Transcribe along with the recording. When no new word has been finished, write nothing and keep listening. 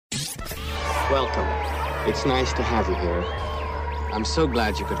Welcome. It's nice to have you here. I'm so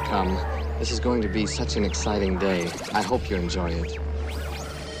glad you could come. This is going to be such an exciting day. I hope you enjoy it.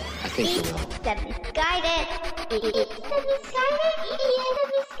 I think you will. The misguided idiot.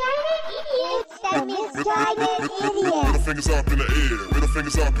 Middle fingers up in the air. Middle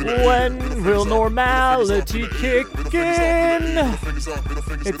fingers up in the air. When will normality kick in?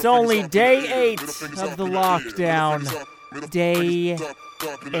 It's only day 8 of the lockdown. Day 8.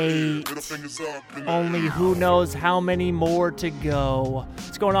 Only who knows how many more to go.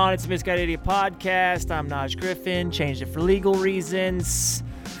 What's going on? It's the Misguided Idiot Podcast. I'm Naj Griffin. Changed it for legal reasons.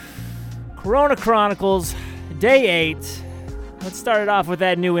 Chronicles, day 8. Let's start it off with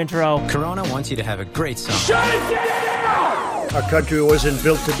that new intro. Corona wants you to have a great summer. Shut it down! Our country wasn't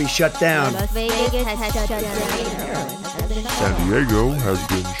built to be shut down. Las Vegas has shut down. San Diego has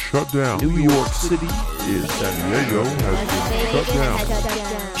been shut down. New York City is San Diego has been shut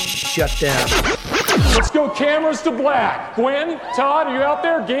down. Shut down. Let's go cameras to black. Gwen, Todd, are you out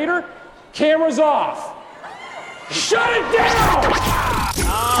there? Gator? Cameras off. Shut it down!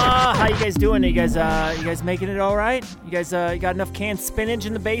 How you guys doing? You guys making it all right? You guys you got enough canned spinach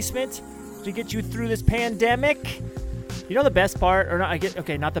in the basement to get you through this pandemic? You know the best part, or not?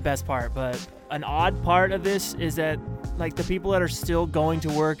 Not the best part, but an odd part of this is that like the people that are still going to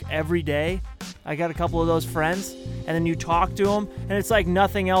work every day. I got a couple of those friends, and then you talk to them, and it's like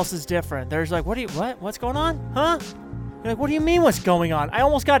nothing else is different. There's like, what's going on? Huh? You're like, what do you mean what's going on? I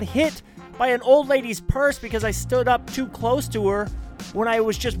almost got hit by an old lady's purse because I stood up too close to her when I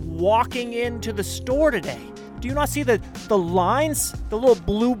was just walking into the store today. Do you not see the lines, the little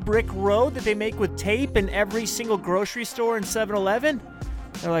blue brick road that they make with tape in every single grocery store and 7-Eleven?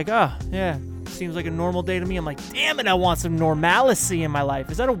 They're like, oh, yeah, seems like a normal day to me. I'm like, damn it, I want some normalcy in my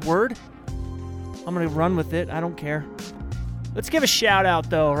life. Is that a word? I'm going to run with it. I don't care. Let's give a shout out,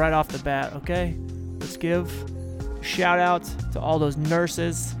 though, right off the bat, okay? Let's give a shout out to all those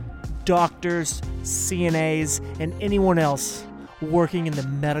nurses, doctors, CNAs, and anyone else working in the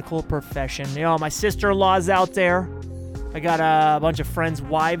medical profession. You know, my sister-in-law's out there. I got a bunch of friends'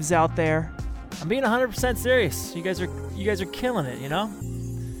 wives out there. I'm being 100% serious. You guys are killing it, you know?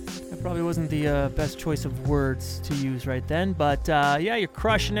 That probably wasn't the best choice of words to use right then, but yeah, you're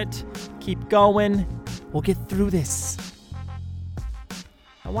crushing it. Keep going. We'll get through this.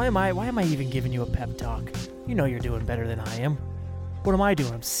 Why am I even giving you a pep talk? You know you're doing better than I am. What am I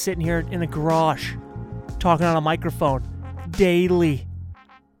doing? I'm sitting here in a garage talking on a microphone daily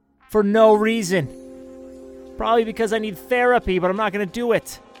for no reason. Probably because I need therapy, but I'm not going to do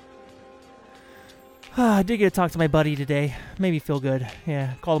it. I did get to talk to my buddy today. Made me feel good.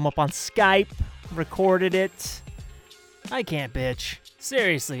 Yeah, called him up on Skype, recorded it. I can't bitch.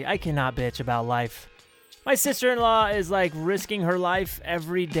 Seriously, I cannot bitch about life. My sister-in-law is like risking her life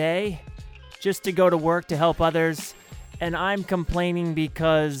every day just to go to work to help others, and I'm complaining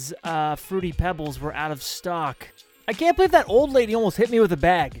because Fruity Pebbles were out of stock. I can't believe that old lady almost hit me with a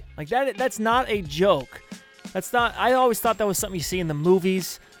bag. Like that's not a joke. I always thought that was something you see in the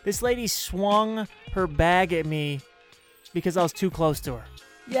movies. This lady swung her bag at me because I was too close to her.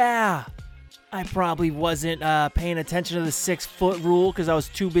 Yeah, I probably wasn't paying attention to the 6-foot rule because I was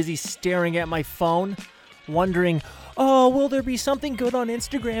too busy staring at my phone, wondering, oh, will there be something good on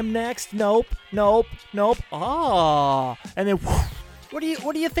Instagram next? Nope. Ah, and then, what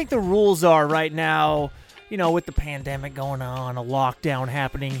do you think the rules are right now? You know, with the pandemic going on, a lockdown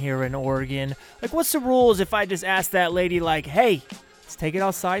happening here in Oregon. Like, what's the rules if I just ask that lady, like, hey, let's take it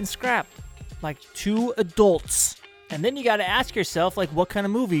outside and scrap? Like, 2 adults. And then you got to ask yourself, like, what kind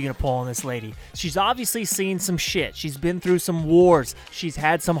of movie are you going to pull on this lady? She's obviously seen some shit. She's been through some wars. She's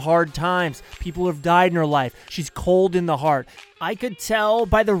had some hard times. People have died in her life. She's cold in the heart. I could tell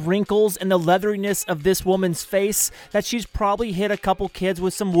by the wrinkles and the leatheriness of this woman's face that she's probably hit a couple kids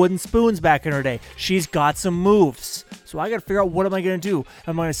with some wooden spoons back in her day. She's got some moves. So I got to figure out, what am I going to do?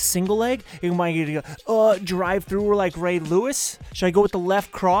 Am I going to single leg? Am I going to drive through her like Ray Lewis? Should I go with the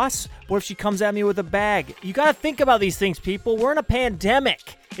left cross? What if she comes at me with a bag? You got to think about these things, people. We're in a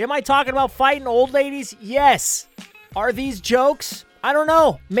pandemic. Am I talking about fighting old ladies? Yes. Are these jokes? I don't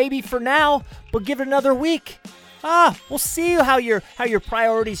know. Maybe for now, but give it another week. We'll see how your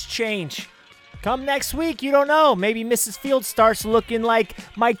priorities change. Come next week, you don't know. Maybe Mrs. Field starts looking like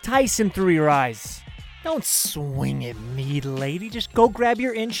Mike Tyson through your eyes. Don't swing at me, lady. Just go grab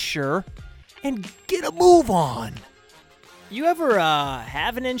your Ensure and get a move on. You ever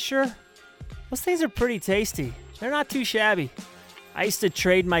have an Ensure? Those things are pretty tasty. They're not too shabby. I used to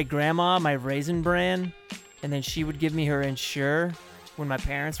trade my grandma my Raisin Bran, and then she would give me her Ensure when my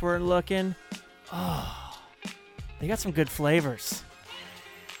parents weren't looking. Oh, they got some good flavors.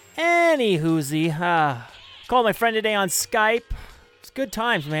 Any hoozy. Called my friend today on Skype. It's good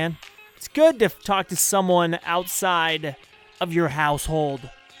times, man. It's good to talk to someone outside of your household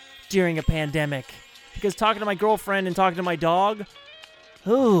during a pandemic. Because talking to my girlfriend and talking to my dog,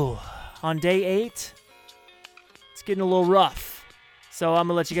 on day 8, it's getting a little rough. So I'm going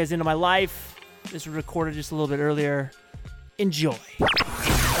to let you guys into my life. This was recorded just a little bit earlier. Enjoy.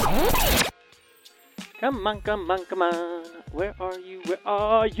 Come on. Where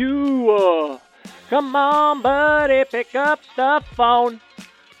are you? Come on, buddy, pick up the phone.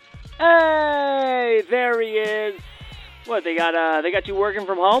 Hey, there he is. What, they got you working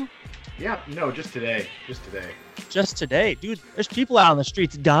from home? Yeah, no, just today. Just today? Dude, there's people out on the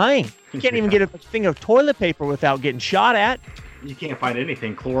streets dying. You can't even get a thing of toilet paper without getting shot at. You can't find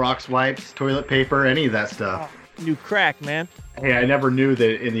anything. Clorox wipes, toilet paper, any of that stuff. New crack, man. Hey, I never knew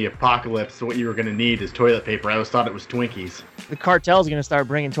that in the apocalypse what you were going to need is toilet paper. I always thought it was Twinkies. The cartel's going to start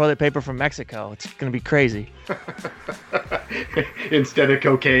bringing toilet paper from Mexico. It's going to be crazy. Instead of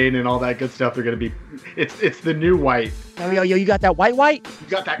cocaine and all that good stuff, they're going to be... It's the new white. Yo, you got that white? You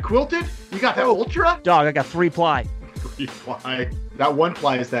got that quilted? You got that ultra? Dog, I got 3-ply. 3-ply. That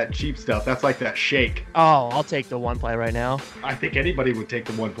 1-ply is that cheap stuff. That's like that shake. Oh, I'll take the 1-ply right now. I think anybody would take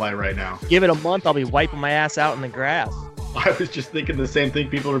the 1-ply right now. Give it a month, I'll be wiping my ass out in the grass. I was just thinking the same thing.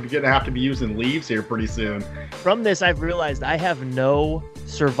 People are going to have to be using leaves here pretty soon. From this, I've realized I have no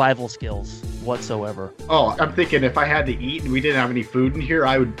survival skills whatsoever. Oh, I'm thinking if I had to eat and we didn't have any food in here,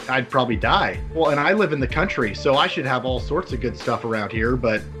 I'd probably die. Well, and I live in the country, so I should have all sorts of good stuff around here,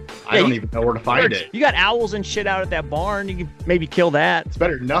 but I don't even know where to find it. You got owls and shit out at that barn. You can maybe kill that. It's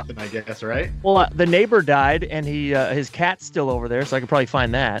better than nothing, I guess, right? Well, the neighbor died, and his cat's still over there, so I could probably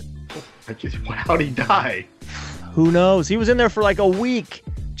find that. How'd he die? Who knows? He was in there for like a week,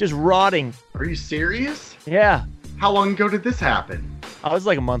 just rotting. Are you serious? Yeah. How long ago did this happen? Oh, it was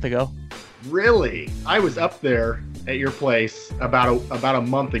like a month ago. Really? I was up there at your place about a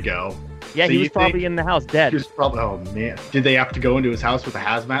month ago. Yeah, so he was probably in the house dead. He was probably, oh man. Did they have to go into his house with a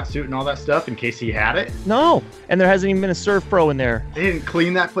hazmat suit and all that stuff in case he had it? No, and there hasn't even been a surf pro in there. They didn't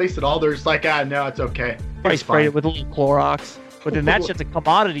clean that place at all? They're just like, no, it's okay. Probably sprayed it with a little Clorox. But then that shit's a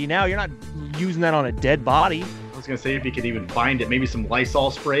commodity now. You're not using that on a dead body. I was going to say if he could even find it. Maybe some Lysol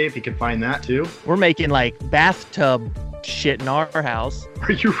spray if he could find that too. We're making like bathtub shit in our house.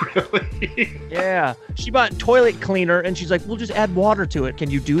 Are you really? Yeah. She bought toilet cleaner and she's like, we'll just add water to it. Can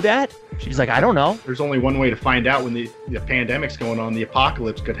you do that? She's like, I don't know. There's only one way to find out when the pandemic's going on. The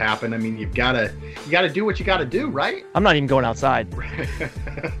apocalypse could happen. I mean, you gotta do what you gotta do, right? I'm not even going outside.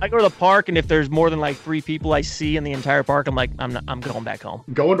 I go to the park, and if there's more than like 3 people I see in the entire park, I'm like, I'm going back home.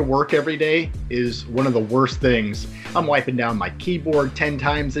 Going to work every day is one of the worst things. I'm wiping down my keyboard 10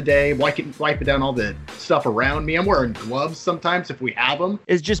 times a day, wiping down all the stuff around me. I'm wearing gloves sometimes if we have them.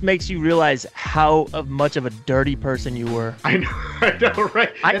 It just makes you realize how much of a dirty person you were. I know,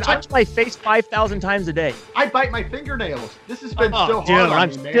 right? I touch my face 5,000 times a day. I bite my fingernails. This has been so hard dude, on I'm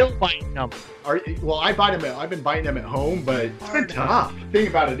me, man. still biting them. I've been biting them at home, but it's been tough. The thing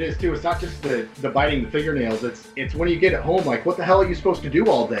about it is, too, it's not just the biting the fingernails. It's when you get at home, like, what the hell are you supposed to do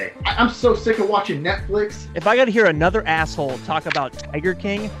all day? I'm so sick of watching Netflix. If I got to hear another asshole talk about Tiger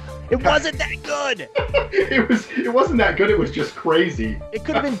King, it wasn't that good. It wasn't that good. It was just crazy. It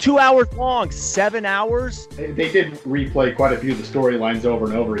could have been 2 hours long, 7 hours. They did replay quite a few of the storylines over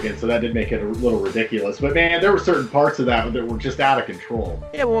and over again, so that did make it a little ridiculous. But man, there were certain parts of that were just out of control.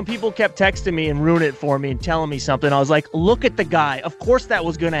 Yeah, but when people kept texting me and ruining it for me and telling me something, I was like, look at the guy. Of course that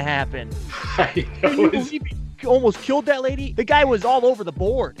was going to happen. I know. Can you believe he almost killed that lady? The guy was all over the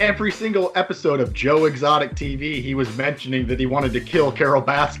board. Every single episode of Joe Exotic TV, he was mentioning that he wanted to kill Carol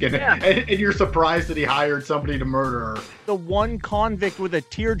Baskin, yeah. and you're surprised that he hired somebody to murder her. The one convict with a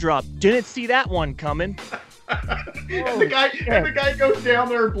teardrop. Didn't see that one coming. And the guy goes down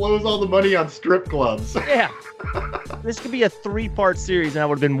there and blows all the money on strip clubs. Yeah. This could be a 3-part series, and I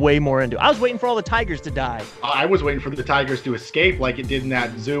would have been way more into it. I was waiting for all the tigers to die. I was waiting for the tigers to escape like it did in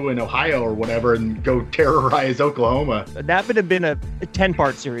that zoo in Ohio or whatever and go terrorize Oklahoma. That would have been a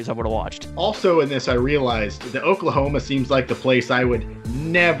 10-part series I would have watched. Also in this, I realized that Oklahoma seems like the place I would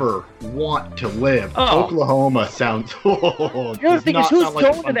never want to live. Oh. Oklahoma sounds... The other thing is, who's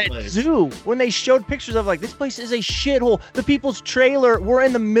going to that zoo? When they showed pictures of, like, this place is a shithole. The People's Trailer, we're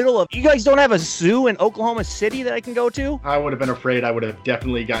in the middle of... You guys don't have a zoo in Oklahoma City that I can go to? I would have been afraid I would have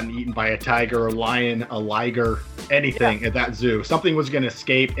definitely gotten eaten by a tiger, a lion, a liger, anything at that zoo. Something was going to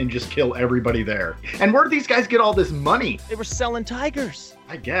escape and just kill everybody there. And where did these guys get all this money? They were selling tigers.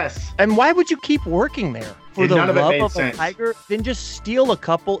 I guess. And why would you keep working there? For And the none of it love made of sense. a tiger? Then just steal a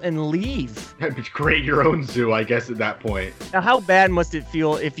couple and leave. Create your own zoo, I guess, at that point. Now, how bad must it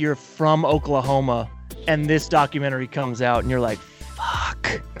feel if you're from Oklahoma and this documentary comes out and you're like,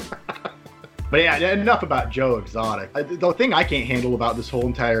 fuck. But yeah, enough about Joe Exotic. The thing I can't handle about this whole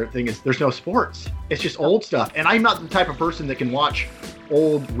entire thing is there's no sports. It's just old stuff. And I'm not the type of person that can watch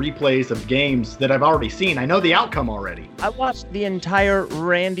old replays of games that I've already seen. I know the outcome already. I watched the entire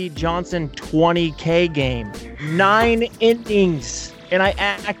Randy Johnson 20K game. 9 innings. And I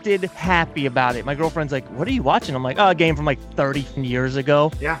acted happy about it. My girlfriend's like, what are you watching? I'm like, oh, a game from like 30 years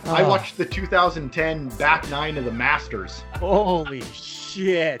ago. Yeah, I watched the 2010 back 9 of the Masters. Holy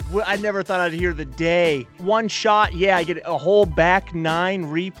shit. I never thought I'd hear the day. One shot, yeah, I get a whole back 9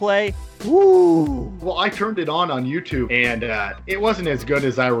 replay. Woo! Well, I turned it on YouTube, and it wasn't as good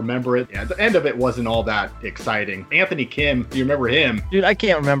as I remember it. Yeah, the end of it wasn't all that exciting. Anthony Kim, do you remember him? Dude, I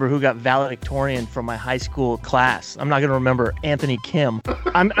can't remember who got valedictorian from my high school class. I'm not going to remember Anthony Kim.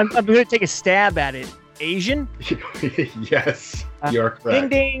 I'm going to take a stab at it. Asian? Yes, you're Ding, correct.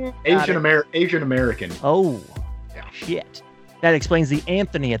 ding. Asian American. Oh, Yeah. shit. That explains the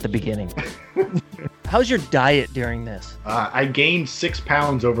Anthony at the beginning. How's your diet during this? I gained 6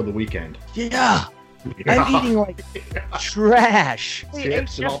 pounds over the weekend. Yeah. I'm eating like trash. We ate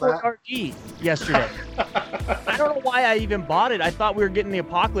Chips and all Chef that? Boyardee yesterday. I don't know why I even bought it. I thought we were getting the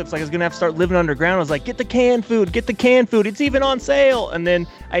apocalypse. Like I was gonna have to start living underground. I was like, get the canned food. It's even on sale. And then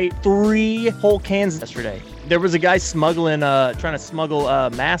I ate 3 whole cans yesterday. There was a guy trying to smuggle a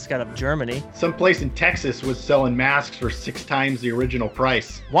mask out of Germany. Some place in Texas was selling masks for 6 times the original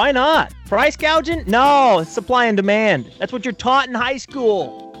price. Why not? Price gouging? No, it's supply and demand. That's what you're taught in high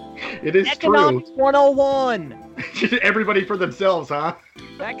school. It is Economics 101. true. Everybody for themselves, huh?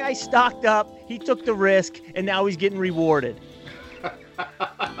 That guy stocked up, he took the risk, and now he's getting rewarded. All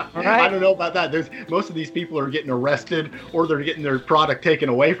right? I don't know about that. Most of these people are getting arrested or they're getting their product taken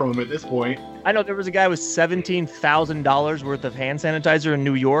away from them at this point. I know there was a guy with $17,000 worth of hand sanitizer in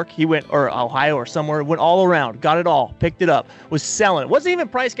New York. He went, or Ohio or somewhere, went all around, got it all, picked it up, was selling it. Wasn't even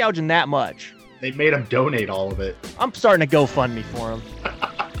price gouging that much. They made him donate all of it. I'm starting to GoFundMe for him.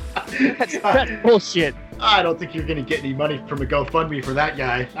 That's bullshit. I don't think you're going to get any money from a GoFundMe for that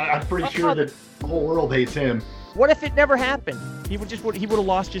guy. I'm pretty sure that the whole world hates him. What if it never happened? He would have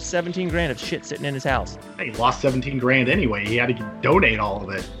lost just 17 grand of shit sitting in his house. He lost 17 grand anyway. He had to donate all of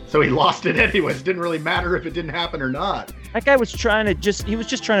it. So he lost it anyways. It didn't really matter if it didn't happen or not. That guy was he was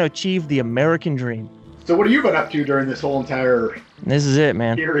just trying to achieve the American dream. So what have you been up to during this whole entire This is it,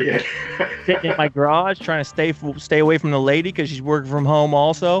 man. period? Sitting in my garage, trying to stay away from the lady because she's working from home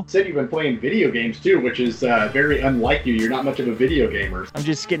also. Said you've been playing video games too, which is very unlike you. You're not much of a video gamer. I'm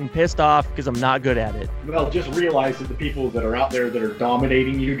just getting pissed off because I'm not good at it. Well, just realize that the people that are out there that are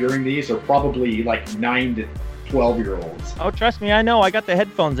dominating you during these are probably like 9 to 12-year-olds. Oh, trust me, I know. I got the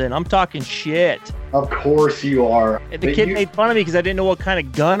headphones in. I'm talking shit. Of course you are. The kid made fun of me because I didn't know what kind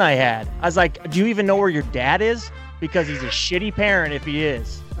of gun I had. I was like, do you even know where your dad is? Because he's a shitty parent if he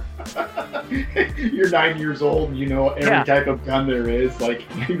is. You're 9 years old and you know every type of gun there is. Like,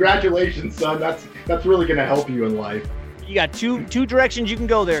 congratulations, son. That's really going to help you in life. You got two directions you can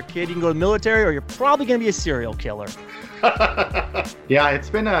go there, kid. You can go to the military or you're probably going to be a serial killer. Yeah, it's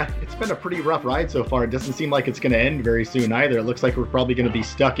been a pretty rough ride so far. It doesn't seem like it's going to end very soon either. It looks like we're probably going to be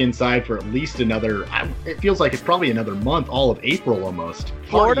stuck inside for at least it feels like it's probably another month, all of April almost.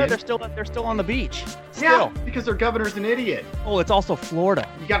 Florida, Partying. they're still on the beach. Yeah, because their governor's an idiot. Oh, it's also Florida.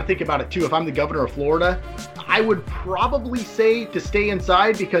 You got to think about it too. If I'm the governor of Florida, I would probably say to stay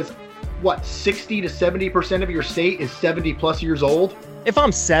inside because 60 to 70% of your state is 70 plus years old. If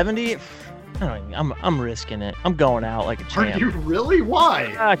I'm 70, I'm risking it. I'm going out like a champ. Are you really?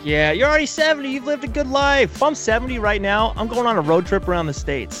 Why? Fuck yeah. You're already 70. You've lived a good life. If I'm 70 right now, I'm going on a road trip around the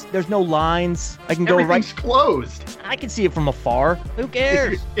States. There's no lines. I can go right. Everything's closed. I can see it from afar. Who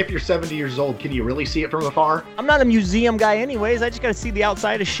cares? If you're 70 years old, can you really see it from afar? I'm not a museum guy anyways. I just got to see the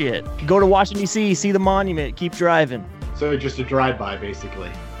outside of shit. Go to Washington, D.C., see the monument, keep driving. So just a drive-by,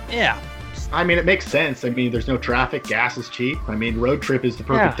 basically. Yeah. I mean, it makes sense. I mean, there's no traffic. Gas is cheap. I mean, road trip is the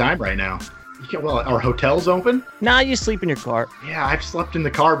perfect time right now. Are hotels open? Nah, you sleep in your car. Yeah, I've slept in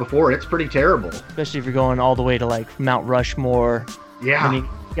the car before. It's pretty terrible. Especially if you're going all the way to like Mount Rushmore. Yeah. And you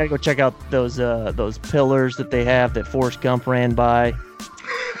gotta go check out those pillars that they have that Forrest Gump ran by.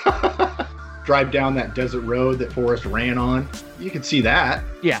 Drive down that desert road that Forrest ran on. You can see that.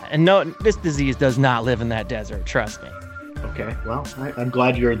 Yeah, and no, this disease does not live in that desert. Trust me. Okay, well, I'm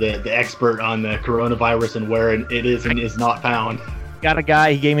glad you're the expert on the coronavirus and where it is and is not found. Got a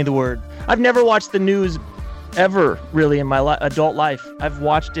guy, he gave me the word. I've never watched the news ever really in my adult life. I've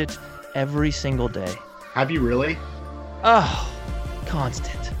watched it every single day. Have you really? Oh,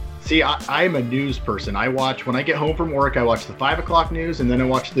 constant. See, I'm a news person. I watch, when I get home from work, I watch the 5 o'clock news, and then I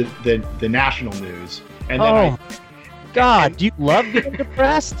watch the national news. And then God, do you love being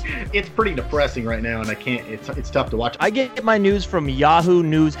depressed? It's pretty depressing right now, and I can't, it's tough to watch. I get my news from Yahoo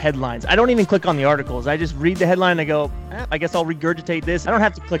News headlines. I don't even click on the articles. I just read the headline and I go, I guess I'll regurgitate this. I don't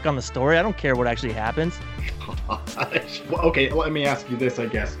have to click on the story. I don't care what actually happens. Okay, let me ask you this, I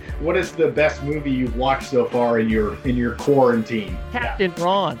guess. What is the best movie you've watched so far in your quarantine? Captain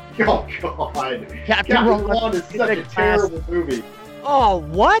Ron. Oh, God. Captain Ron is such a terrible movie. Oh,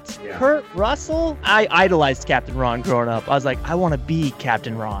 what? Yeah. Kurt Russell? I idolized Captain Ron growing up. I was like, I want to be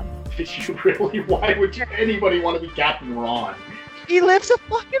Captain Ron. Did you really? Why would anybody want to be Captain Ron? He lives a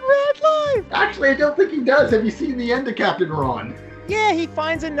fucking rad life. Actually, I don't think he does. Have you seen the end of Captain Ron? Yeah, he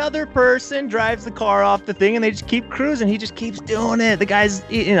finds another person, drives the car off the thing, and they just keep cruising. He just keeps doing it. The guy's,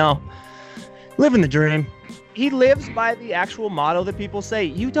 living the dream. He lives by the actual motto that people say,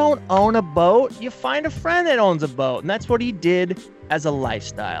 you don't own a boat, you find a friend that owns a boat. And that's what he did as a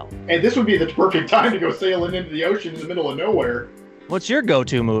lifestyle. And this would be the perfect time to go sailing into the ocean in the middle of nowhere. What's your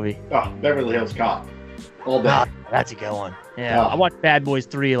go-to movie? Oh, Beverly Hills Cop. All day. Ah, that's a good one. Yeah, I watched Bad Boys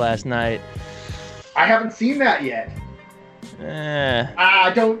 3 last night. I haven't seen that yet. Eh.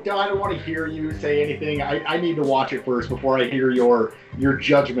 I don't want to hear you say anything. I need to watch it first before I hear your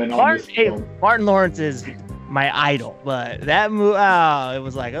judgment on this film. Martin Lawrence is my idol, but that movie, it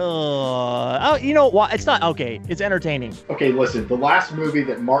was like, you know what? It's not okay. It's entertaining. Okay, listen. The last movie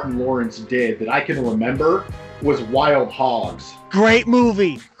that Martin Lawrence did that I can remember was Wild Hogs. Great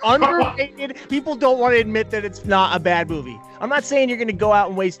movie. Underrated. People don't want to admit that it's not a bad movie. I'm not saying you're going to go out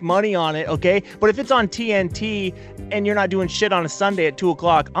and waste money on it, okay? But if it's on TNT and you're not doing shit on a Sunday at 2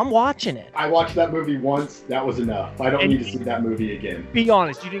 o'clock, I'm watching it. I watched that movie once. That was enough. I don't need to see that movie again. Be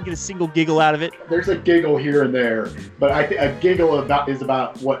honest. You didn't get a single giggle out of it? There's a giggle here and there, but I think a giggle is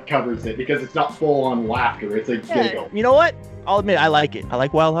about what covers it because it's not full-on laughter. It's a giggle. You know what? I'll admit, I like it. I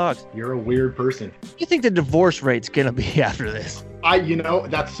like Wild Hogs. You're a weird person. What do you think the divorce rate's going to be after this?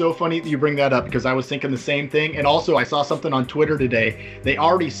 That's so funny that you bring that up because I was thinking the same thing. And also I saw something on Twitter today. They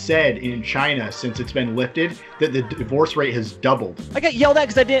already said in China, since it's been lifted, that the divorce rate has doubled. I got yelled at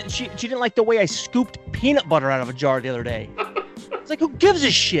because she didn't like the way I scooped peanut butter out of a jar the other day. It's like, who gives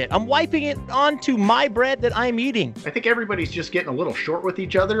a shit? I'm wiping it onto my bread that I'm eating. I think everybody's just getting a little short with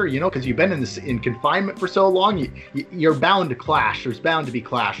each other, because you've been in confinement for so long. You're bound to clash. There's bound to be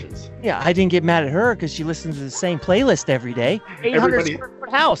clashes. Yeah, I didn't get mad at her because she listens to the same playlist every day. 800 square foot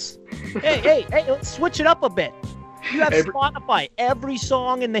house. hey, let's switch it up a bit. You have Spotify, every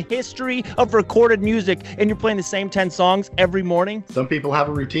song in the history of recorded music, and you're playing the same 10 songs every morning? Some people have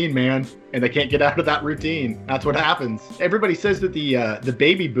a routine, man, and they can't get out of that routine. That's what happens. Everybody says that the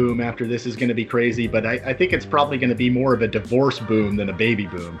baby boom after this is going to be crazy, but I think it's probably going to be more of a divorce boom than a baby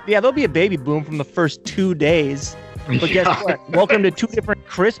boom. Yeah, there'll be a baby boom from the first 2 days. But guess what? Welcome to 2 different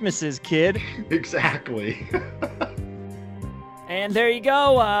Christmases, kid. Exactly. And there you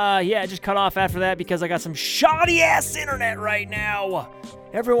go. Just cut off after that because I got some shoddy-ass internet right now.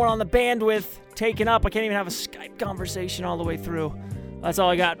 Everyone on the bandwidth taken up. I can't even have a Skype conversation all the way through. That's all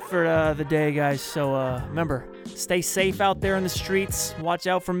I got for the day, guys. So remember, stay safe out there in the streets. Watch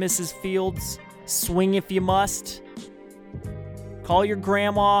out for Mrs. Fields. Swing if you must. Call your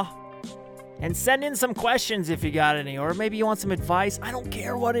grandma. And send in some questions if you got any. Or maybe you want some advice. I don't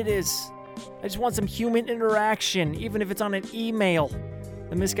care what it is. I just want some human interaction, even if it's on an email.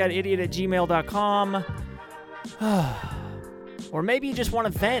 themisguidediot@gmail.com. Or maybe you just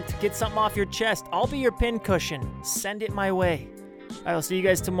want to vent, get something off your chest. I'll be your pincushion. Send it my way. I will see you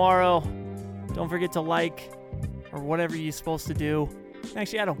guys tomorrow. Don't forget to like or whatever you're supposed to do.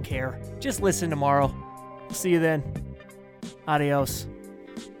 Actually, I don't care. Just listen tomorrow. See you then. Adios.